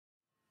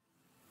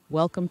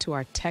Welcome to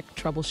our tech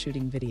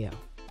troubleshooting video.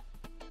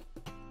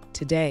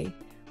 Today,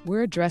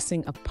 we're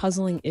addressing a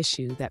puzzling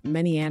issue that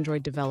many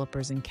Android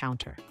developers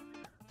encounter.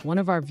 One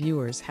of our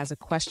viewers has a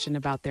question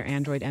about their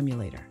Android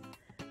emulator.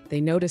 They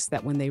notice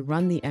that when they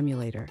run the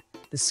emulator,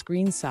 the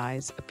screen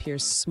size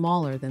appears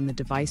smaller than the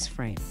device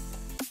frame,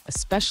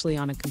 especially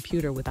on a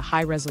computer with a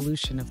high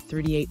resolution of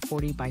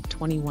 3840 by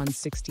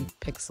 2160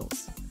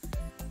 pixels.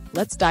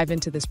 Let's dive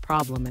into this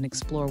problem and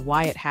explore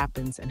why it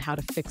happens and how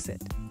to fix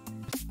it.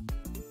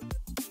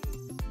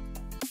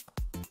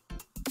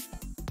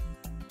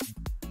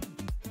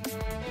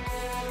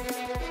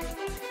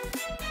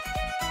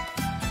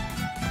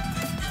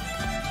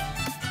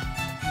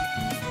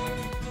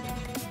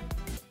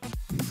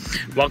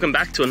 Welcome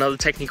back to another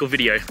technical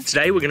video.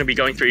 Today we're going to be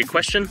going through your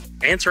question,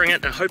 answering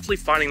it, and hopefully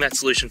finding that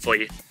solution for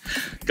you.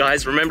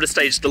 Guys, remember to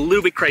stay just a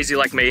little bit crazy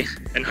like me,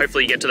 and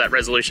hopefully you get to that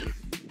resolution.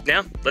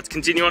 Now, let's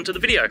continue on to the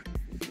video.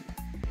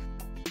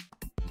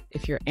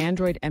 If your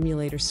Android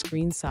emulator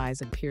screen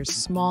size appears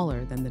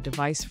smaller than the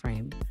device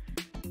frame,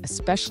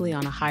 especially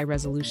on a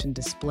high-resolution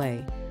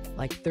display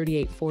like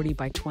 3840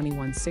 by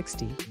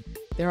 2160,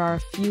 there are a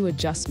few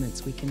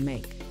adjustments we can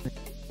make.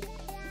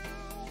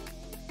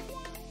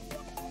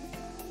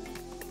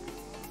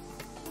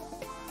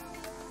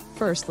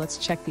 First, let's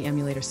check the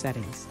emulator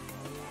settings.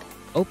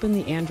 Open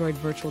the Android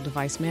Virtual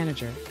Device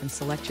Manager and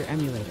select your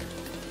emulator.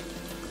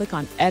 Click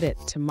on Edit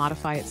to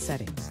modify its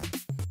settings.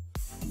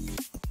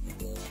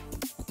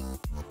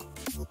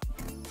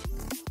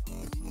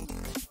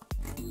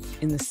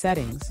 In the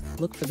settings,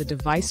 look for the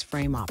device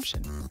frame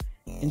option.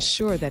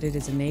 Ensure that it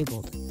is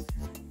enabled.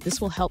 This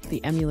will help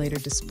the emulator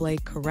display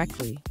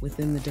correctly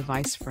within the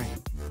device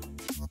frame.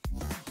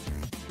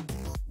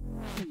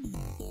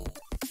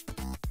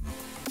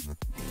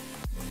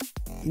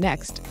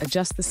 Next,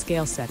 adjust the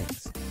scale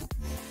settings.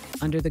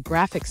 Under the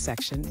Graphics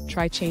section,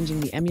 try changing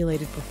the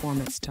emulated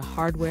performance to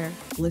Hardware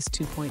Bliss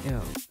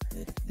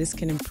 2.0. This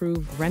can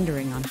improve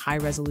rendering on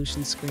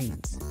high-resolution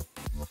screens.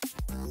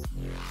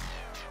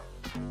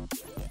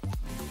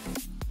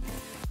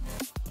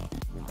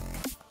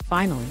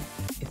 Finally,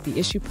 if the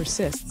issue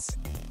persists,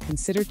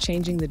 consider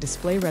changing the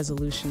display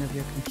resolution of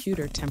your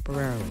computer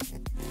temporarily.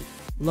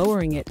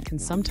 Lowering it can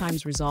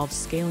sometimes resolve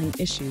scaling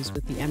issues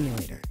with the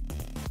emulator.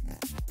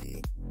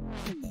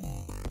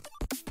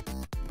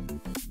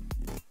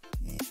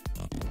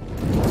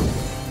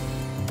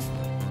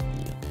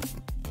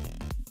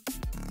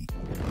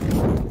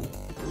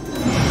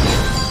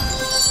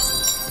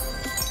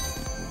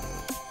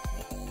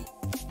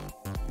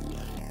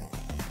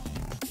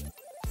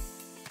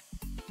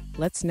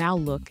 Let's now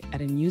look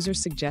at a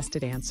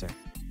user-suggested answer.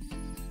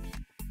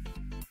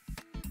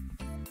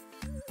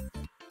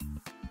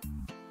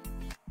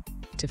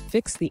 To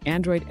fix the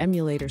Android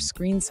emulator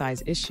screen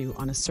size issue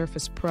on a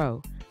Surface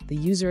Pro, the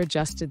user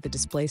adjusted the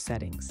display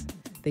settings.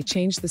 They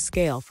changed the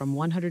scale from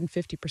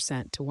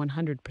 150% to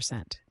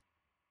 100%.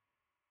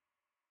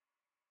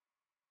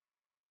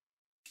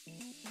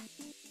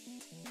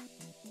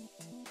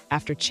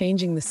 After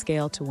changing the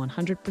scale to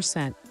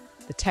 100%,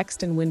 the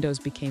text in Windows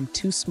became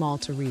too small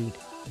to read.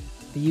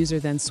 The user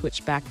then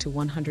switched back to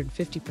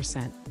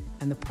 150%,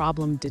 and the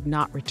problem did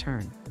not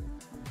return.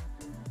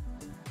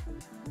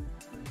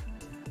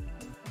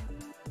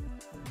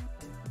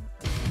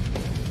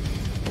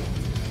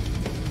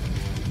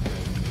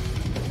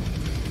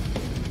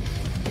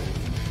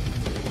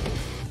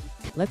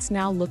 Let's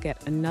now look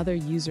at another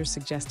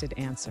user-suggested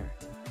answer.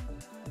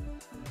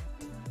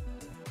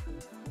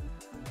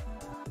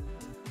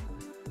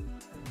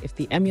 If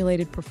the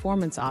emulated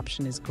performance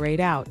option is grayed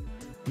out,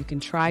 you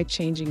can try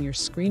changing your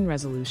screen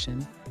resolution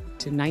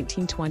to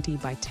 1920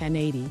 by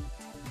 1080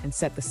 and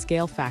set the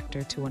scale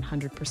factor to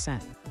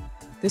 100%.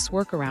 This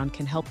workaround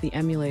can help the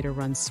emulator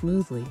run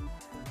smoothly,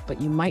 but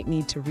you might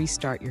need to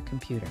restart your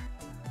computer.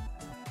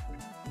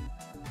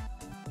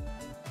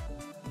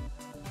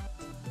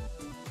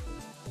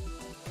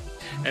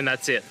 And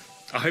that's it.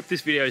 I hope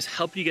this video has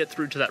helped you get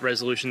through to that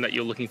resolution that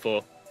you're looking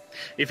for.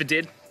 If it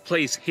did,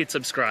 please hit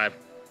subscribe.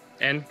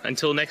 And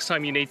until next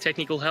time you need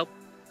technical help,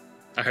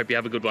 I hope you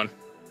have a good one.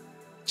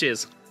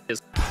 Cheers.